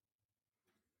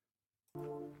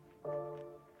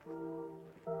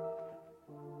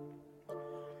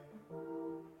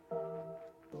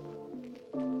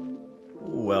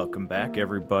Welcome back,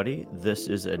 everybody. This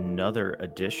is another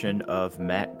edition of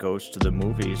Matt Goes to the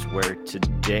Movies, where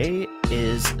today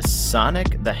is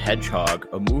Sonic the Hedgehog,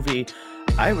 a movie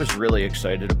I was really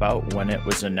excited about when it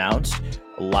was announced.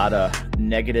 A lot of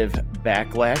negative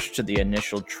backlash to the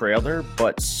initial trailer,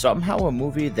 but somehow a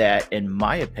movie that, in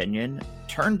my opinion,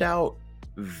 turned out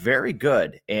very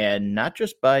good, and not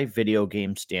just by video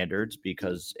game standards,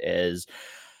 because as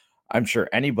I'm sure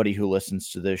anybody who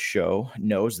listens to this show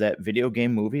knows that video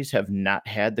game movies have not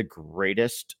had the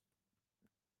greatest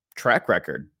track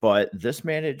record, but this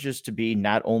manages to be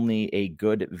not only a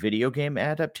good video game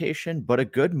adaptation, but a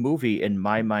good movie in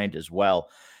my mind as well.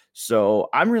 So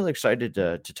I'm really excited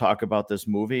to talk about this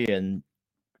movie and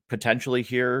potentially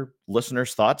hear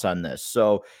listeners' thoughts on this.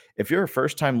 So if you're a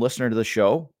first time listener to the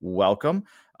show, welcome.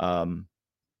 Um,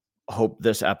 Hope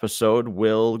this episode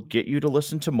will get you to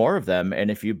listen to more of them. And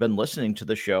if you've been listening to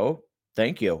the show,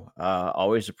 thank you.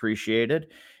 Always appreciated.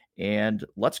 And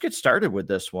let's get started with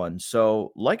this one.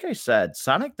 So, like I said,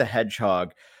 Sonic the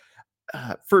Hedgehog,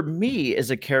 for me,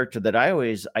 is a character that I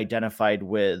always identified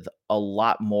with a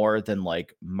lot more than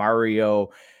like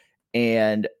Mario.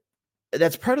 And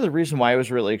that's part of the reason why I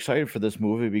was really excited for this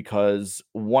movie, because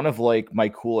one of like my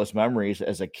coolest memories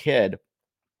as a kid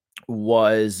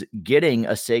was getting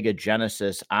a Sega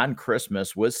Genesis on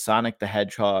Christmas with Sonic the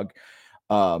Hedgehog,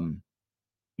 um,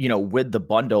 with the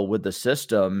bundle with the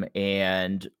system.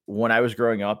 And when I was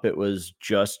growing up, it was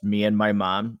just me and my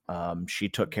mom. She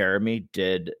took care of me,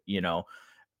 did,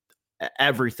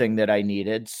 everything that I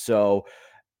needed. So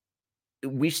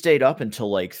we stayed up until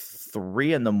like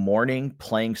 3 in the morning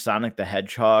playing Sonic the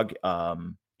Hedgehog.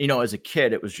 As a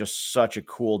kid, it was just such a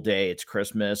cool day. It's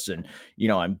Christmas, and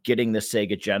I'm getting the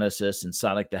Sega Genesis and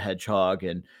Sonic the Hedgehog,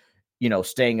 and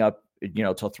staying up,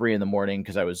 till 3 in the morning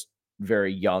because I was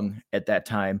very young at that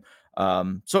time.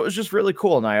 So it was just really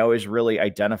cool. And I always really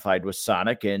identified with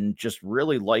Sonic and just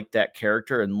really liked that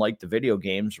character and liked the video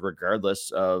games, regardless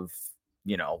of,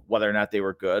 whether or not they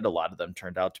were good. A lot of them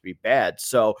turned out to be bad.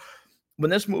 So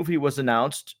when this movie was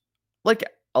announced, like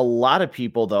a lot of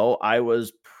people, though, I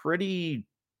was pretty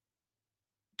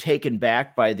taken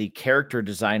back by the character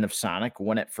design of Sonic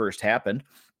when it first happened.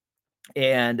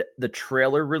 And the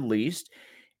trailer released,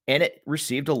 and it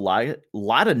received a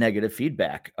lot of negative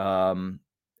feedback.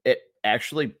 It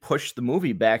actually pushed the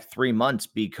movie back 3 months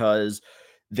because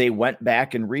they went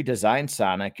back and redesigned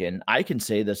Sonic, and I can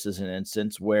say this is an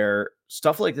instance where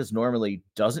stuff like this normally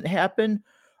doesn't happen,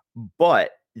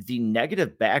 but the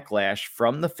negative backlash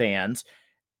from the fans,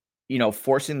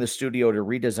 forcing the studio to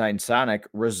redesign Sonic,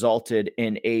 resulted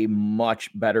in a much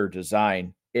better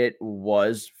design. It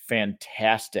was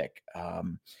fantastic.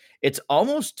 It's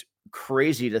almost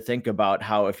crazy to think about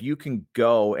how, if you can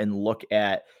go and look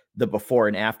at the before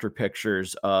and after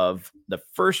pictures of the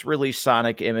first release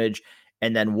Sonic image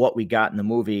and then what we got in the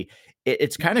movie,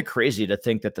 it's kind of crazy to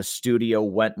think that the studio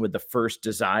went with the first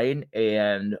design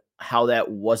and how that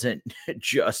wasn't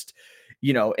just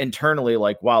internally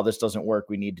like, wow, this doesn't work.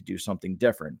 We need to do something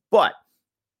different. But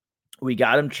we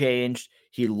got him changed.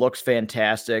 He looks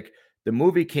fantastic. The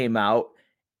movie came out,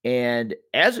 and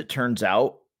as it turns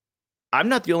out, I'm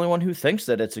not the only one who thinks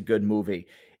that it's a good movie.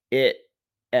 It,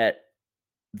 at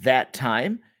that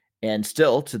time, and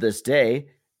still to this day,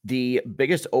 the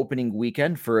biggest opening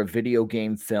weekend for a video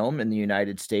game film in the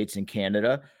United States and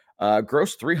Canada.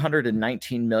 Grossed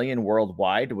 319 million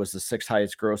worldwide, was the sixth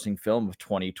highest grossing film of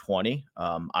 2020.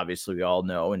 Obviously, we all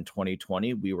know in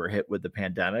 2020 we were hit with the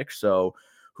pandemic, so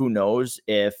who knows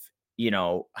if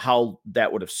how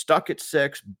that would have stuck at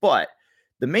six. But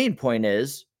the main point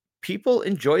is, people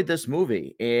enjoyed this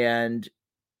movie, and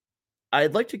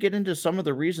I'd like to get into some of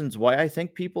the reasons why I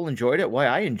think people enjoyed it, why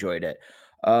I enjoyed it.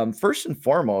 First and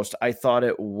foremost, I thought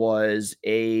it was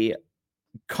a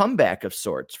comeback of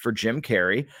sorts for Jim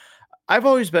Carrey. I've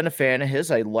always been a fan of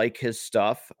his. I like his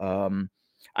stuff. I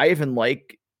even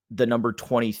like the number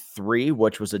 23,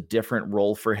 which was a different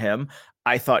role for him.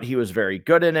 I thought he was very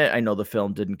good in it. I know the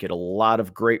film didn't get a lot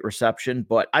of great reception,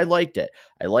 but I liked it.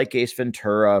 I like Ace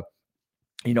Ventura.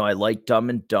 I like Dumb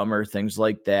and Dumber, things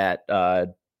like that.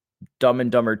 Dumb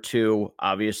and Dumber 2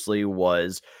 obviously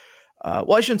was,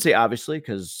 well, I shouldn't say obviously,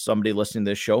 because somebody listening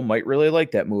to this show might really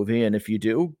like that movie. And if you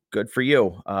do, good for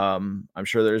you. I'm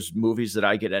sure there's movies that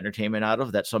I get entertainment out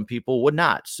of that some people would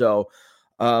not. So,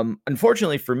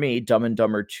 unfortunately for me, Dumb and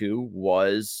Dumber 2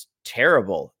 was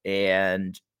terrible.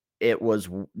 And it was,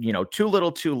 too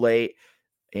little too late.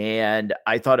 And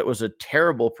I thought it was a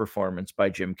terrible performance by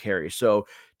Jim Carrey. So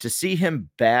to see him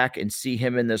back and see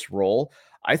him in this role,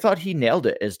 I thought he nailed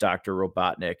it as Dr.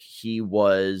 Robotnik. He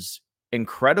was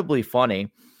incredibly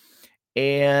funny.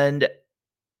 And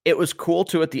It was cool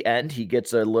too at the end, he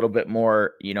gets a little bit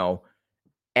more,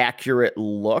 accurate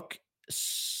look,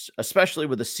 especially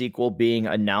with the sequel being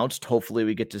announced. Hopefully,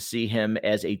 we get to see him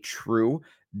as a true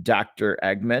Dr.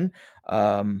 Eggman.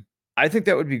 Um, I think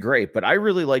that would be great, but I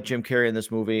really like Jim Carrey in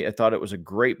this movie. I thought it was a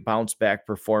great bounce back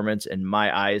performance in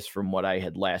my eyes from what I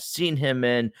had last seen him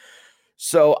in.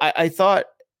 So I thought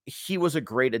he was a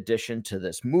great addition to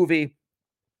this movie.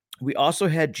 We also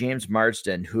had James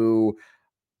Marsden, who,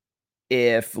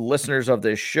 if listeners of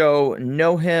this show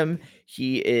know him,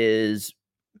 he is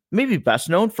maybe best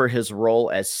known for his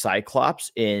role as Cyclops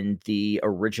in the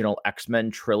original X-Men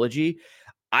trilogy.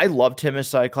 I loved him as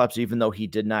Cyclops, even though he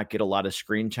did not get a lot of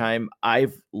screen time.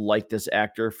 I've liked this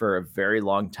actor for a very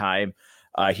long time.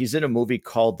 He's in a movie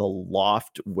called The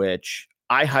Loft, which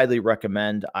I highly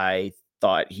recommend. I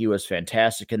thought he was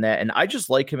fantastic in that, and I just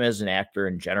like him as an actor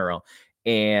in general.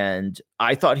 And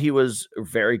I thought he was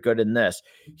very good in this.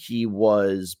 He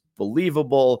was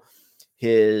believable.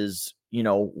 His,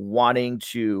 wanting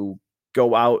to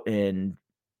go out and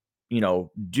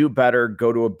do better,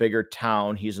 go to a bigger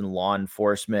town. He's in law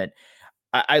enforcement.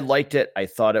 I liked it. I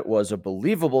thought it was a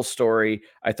believable story.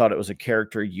 I thought it was a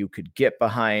character you could get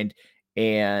behind.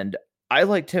 And I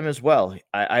liked him as well.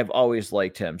 I've always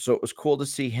liked him. So it was cool to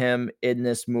see him in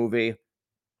this movie.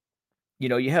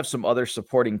 You have some other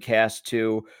supporting cast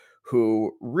too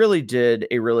who really did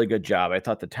a really good job. I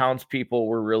thought the townspeople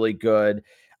were really good.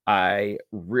 I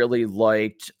really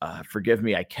liked, forgive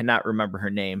me, I cannot remember her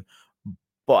name,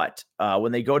 but,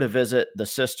 when they go to visit the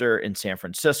sister in San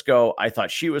Francisco, I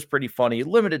thought she was pretty funny,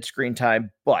 limited screen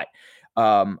time, but,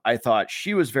 I thought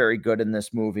she was very good in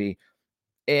this movie,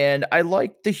 and I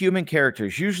like the human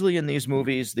characters. Usually in these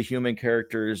movies, the human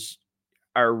characters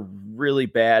are really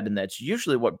bad, and that's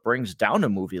usually what brings down a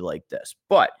movie like this.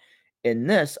 But in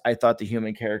this, I thought the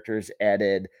human characters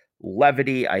added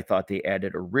levity. I thought they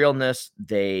added a realness.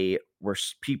 They were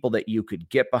people that you could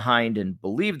get behind and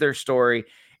believe their story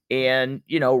and,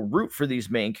 root for these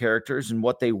main characters and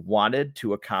what they wanted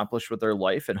to accomplish with their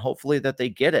life and hopefully that they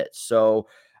get it. So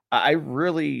I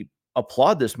really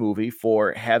applaud this movie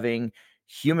for having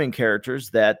human characters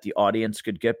that the audience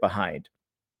could get behind.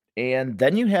 And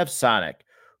then you have Sonic,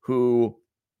 who,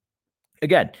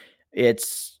 again,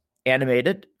 it's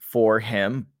animated for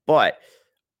him, but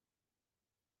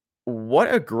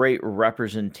what a great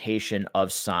representation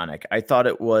of Sonic. I thought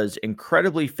it was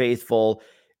incredibly faithful.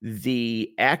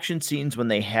 The action scenes, when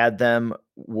they had them,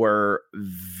 were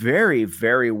very,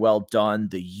 very well done.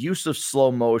 The use of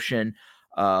slow motion,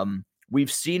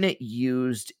 we've seen it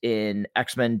used in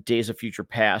X-Men Days of Future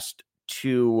Past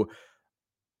to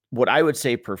what I would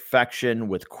say perfection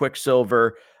with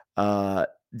Quicksilver.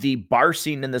 The bar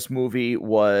scene in this movie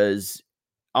was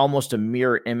almost a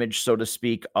mirror image, so to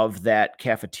speak, of that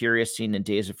cafeteria scene in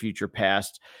Days of Future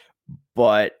Past.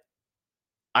 But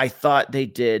I thought they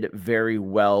did very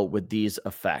well with these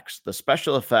effects. The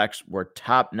special effects were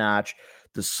top notch,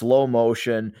 the slow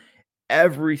motion,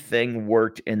 everything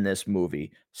worked in this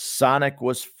movie. Sonic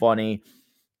was funny.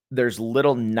 There's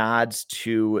little nods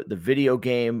to the video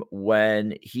game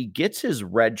when he gets his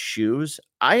red shoes.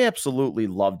 I absolutely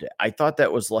loved it. I thought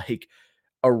that was like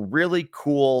a really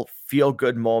cool feel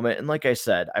good moment. And like I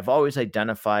said, I've always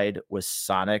identified with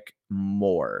Sonic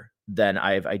more than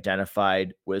I've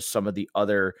identified with some of the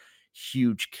other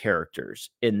huge characters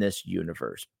in this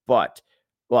universe. But,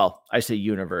 well, I say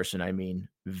universe and I mean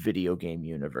video game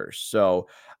universe. So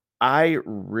I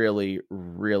really,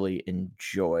 really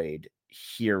enjoyed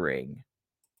hearing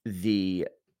the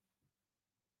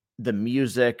the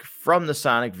music from the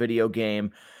Sonic video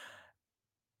game.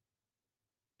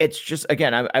 It's just,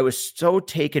 again, I was so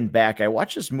taken back. I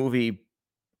watched this movie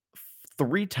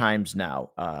 3 times now,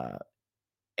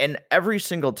 and every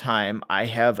single time I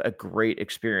have a great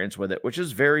experience with it, which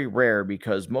is very rare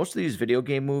because most of these video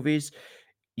game movies,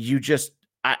 you just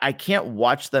I can't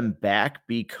watch them back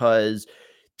because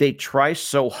they try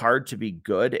so hard to be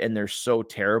good and they're so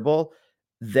terrible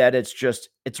that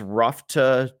it's rough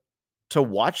to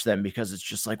watch them because it's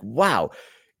just like, wow,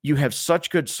 you have such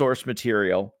good source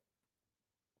material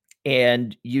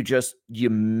and you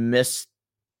miss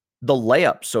the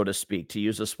layup, so to speak, to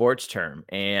use a sports term.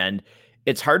 And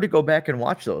it's hard to go back and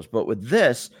watch those. But with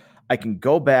this, I can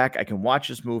go back, I can watch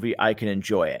this movie, I can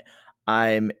enjoy it.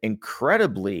 I'm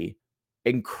incredibly,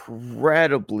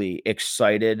 incredibly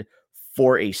excited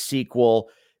for a sequel.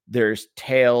 There's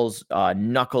Tails,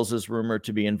 Knuckles is rumored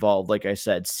to be involved. Like I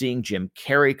said, seeing Jim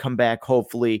Carrey come back,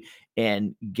 hopefully,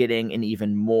 and getting an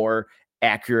even more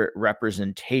accurate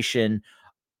representation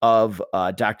of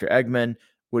Dr. Eggman.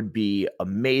 would be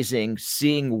amazing.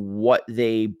 Seeing what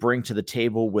they bring to the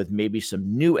table with maybe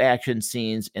some new action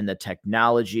scenes and the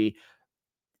technology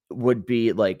would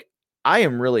be like, I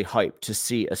am really hyped to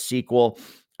see a sequel.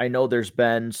 I know there's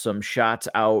been some shots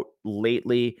out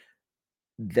lately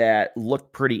that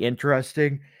look pretty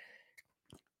interesting,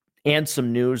 and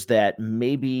some news that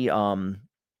maybe The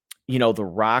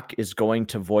Rock is going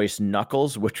to voice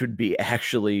Knuckles, which would be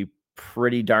actually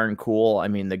pretty darn cool. I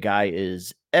mean, the guy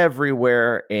is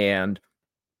everywhere, and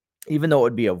even though it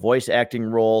would be a voice acting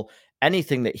role,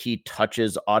 anything that he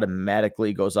touches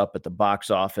automatically goes up at the box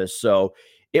office. So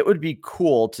it would be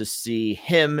cool to see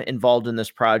him involved in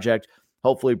this project,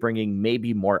 hopefully bringing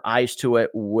maybe more eyes to it,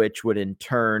 which would in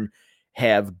turn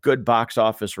have good box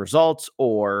office results,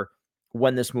 or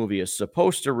when this movie is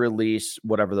supposed to release,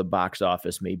 whatever the box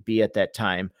office may be at that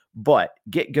time, but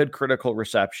get good critical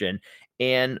reception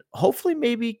and hopefully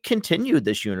maybe continue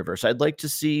this universe. I'd like to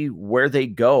see where they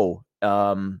go.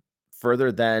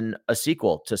 Further than a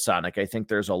sequel to Sonic. I think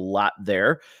there's a lot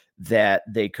there that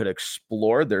they could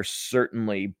explore. There's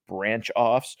certainly branch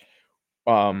offs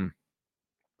um,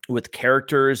 with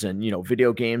characters and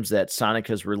video games that Sonic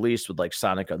has released with like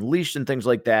Sonic Unleashed and things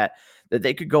like that. That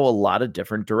they could go a lot of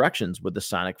different directions with the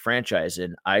Sonic franchise,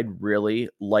 and I'd really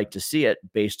like to see it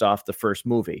based off the first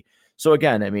movie. So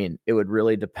again, I mean, it would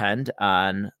really depend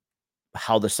on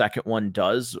how the second one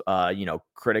does,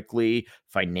 critically,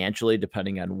 financially,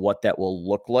 depending on what that will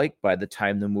look like by the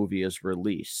time the movie is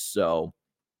released. So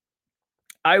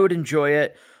I would enjoy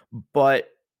it, but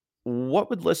what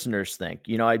would listeners think?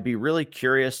 I'd be really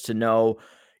curious to know,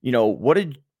 what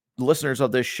did listeners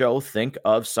of this show think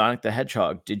of Sonic the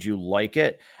Hedgehog? Did you like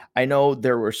it? I know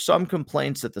there were some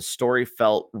complaints that the story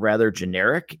felt rather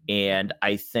generic, and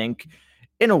I think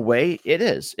in a way it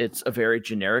is. It's a very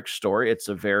generic story. It's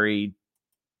a very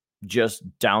just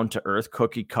down to earth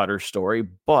cookie cutter story.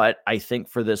 But I think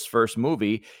for this first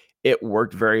movie, it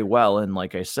worked very well. And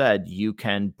like I said, you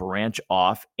can branch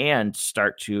off and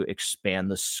start to expand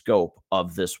the scope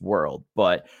of this world.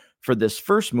 But for this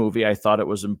first movie, I thought it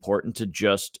was important to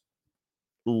just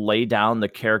lay down the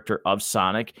character of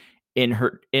Sonic,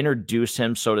 introduce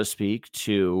him, so to speak,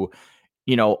 to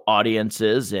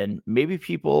audiences and maybe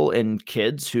people and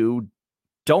kids who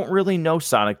don't really know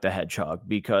Sonic the Hedgehog,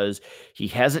 because he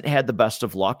hasn't had the best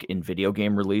of luck in video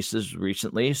game releases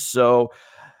recently. So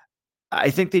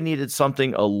I think they needed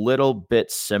something a little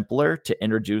bit simpler to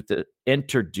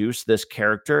introduce this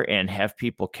character and have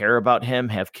people care about him,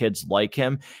 have kids like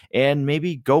him, and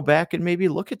maybe go back and maybe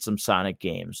look at some Sonic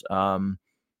games.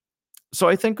 So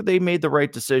I think they made the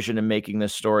right decision in making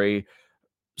this story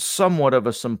somewhat of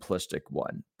a simplistic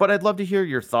one. But I'd love to hear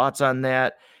your thoughts on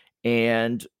that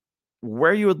and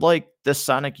where you would like the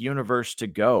Sonic universe to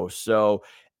go. So,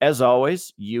 as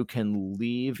always, you can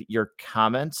leave your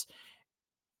comments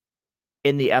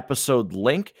in the episode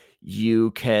link.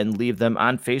 You can leave them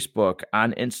on Facebook,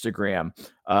 on Instagram.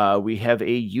 We have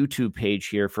a YouTube page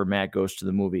here for Matt Goes to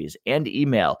the Movies, and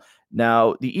email.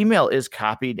 Now, the email is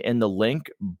copied in the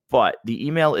link, but the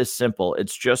email is simple.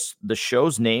 It's just the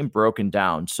show's name broken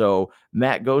down. So,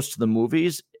 Matt Goes to the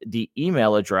Movies, the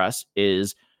email address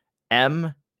is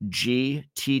mgttm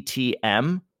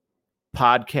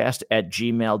podcast at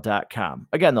gmail.com.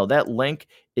 Again, though, that link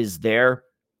is there.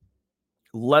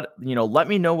 Let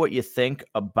me know what you think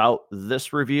about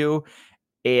this review.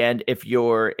 And if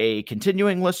you're a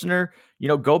continuing listener,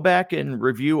 go back and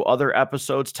review other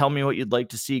episodes. Tell me what you'd like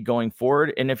to see going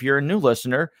forward. And if you're a new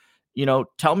listener,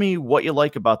 tell me what you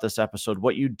like about this episode,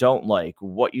 what you don't like,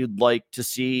 what you'd like to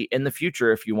see in the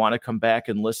future if you want to come back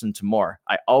and listen to more.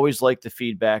 I always like the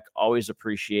feedback, always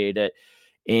appreciate it.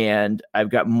 And I've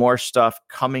got more stuff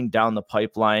coming down the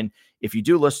pipeline. If you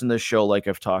do listen to this show, like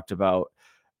I've talked about,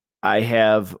 I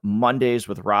have Mondays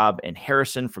with Rob and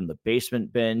Harrison from the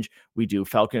Basement Binge. We do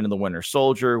Falcon and the Winter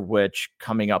Soldier, which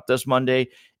coming up this Monday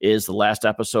is the last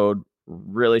episode.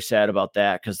 Really sad about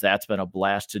that because that's been a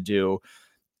blast to do.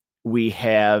 We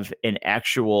have an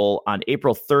actual on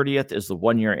April 30th is the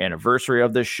 1-year anniversary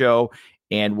of this show.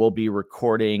 And we'll be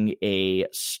recording a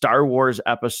Star Wars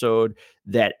episode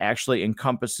that actually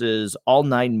encompasses all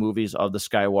 9 movies of the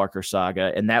Skywalker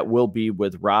saga. And that will be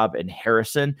with Rob and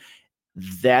Harrison.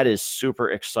 That is super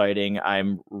exciting.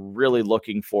 I'm really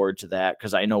looking forward to that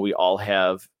because I know we all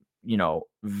have,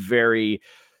 very,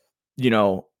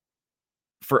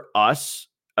 for us,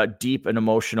 a deep and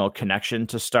emotional connection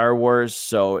to Star Wars.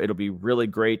 So it'll be really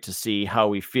great to see how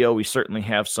we feel. We certainly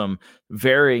have some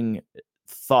varying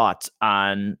thoughts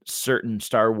on certain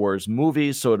Star Wars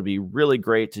movies. So it'll be really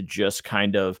great to just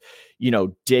kind of,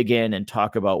 dig in and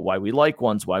talk about why we like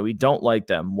ones, why we don't like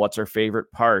them, what's our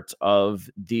favorite part of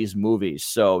these movies.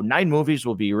 So 9 movies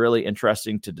will be really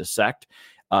interesting to dissect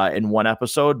in one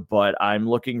episode, but I'm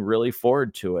looking really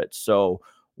forward to it. So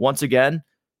once again,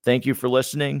 thank you for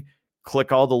listening.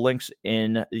 Click all the links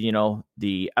in,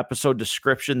 the episode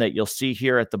description that you'll see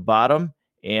here at the bottom,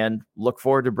 and look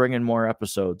forward to bringing more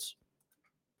episodes.